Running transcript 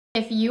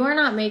If you are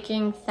not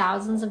making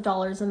thousands of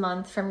dollars a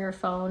month from your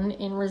phone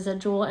in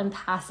residual and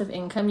passive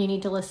income, you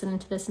need to listen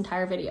to this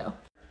entire video.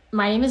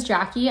 My name is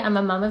Jackie. I'm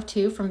a mom of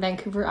two from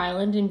Vancouver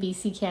Island in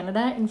BC,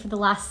 Canada. And for the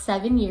last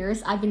 7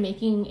 years, I've been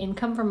making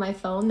income from my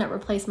phone that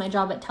replaced my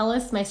job at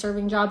TELUS, my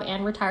serving job,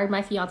 and retired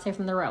my fiance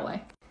from the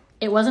railway.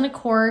 It wasn't a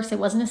course. It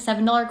wasn't a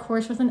 $7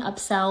 course with an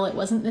upsell. It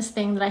wasn't this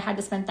thing that I had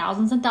to spend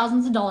thousands and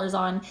thousands of dollars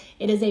on.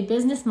 It is a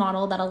business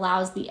model that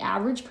allows the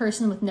average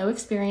person with no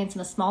experience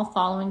and a small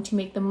following to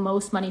make the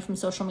most money from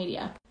social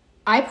media.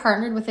 I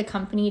partnered with a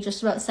company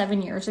just about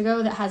 7 years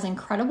ago that has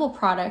incredible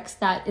products,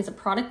 that is a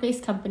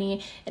product-based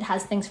company. It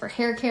has things for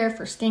hair care,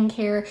 for skin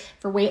care,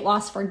 for weight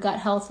loss, for gut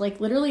health,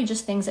 like literally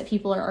just things that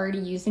people are already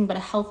using, but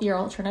a healthier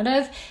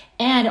alternative.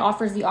 And it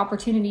offers the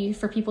opportunity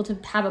for people to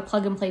have a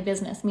plug and play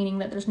business, meaning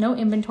that there's no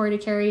inventory to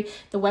carry.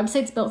 The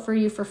website's built for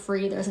you for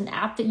free. There's an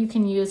app that you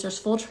can use. There's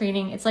full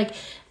training. It's like,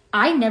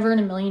 I never in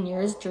a million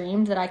years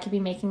dreamed that I could be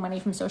making money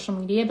from social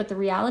media, but the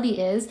reality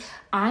is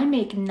I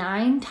make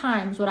 9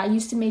 times what I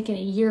used to make in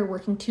a year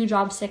working 2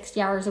 jobs, 60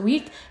 hours a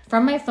week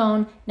from my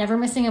phone, never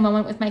missing a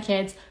moment with my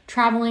kids,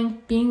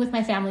 traveling, being with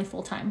my family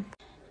full time.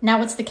 Now,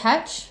 what's the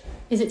catch?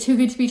 Is it too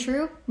good to be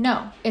true?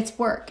 No, it's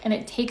work, and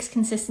it takes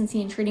consistency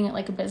in treating it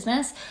like a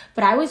business.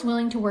 But I was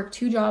willing to work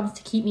 2 jobs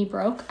to keep me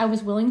broke. I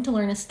was willing to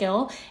learn a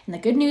skill. And the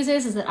good news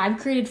is that I've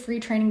created free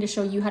training to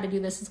show you how to do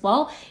this as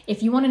well.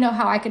 If you want to know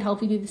how I could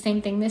help you do the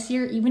same thing this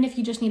year, even if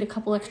you just need a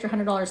couple extra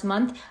 $100 a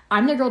month,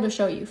 I'm the girl to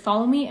show you.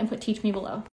 Follow me and put teach me below.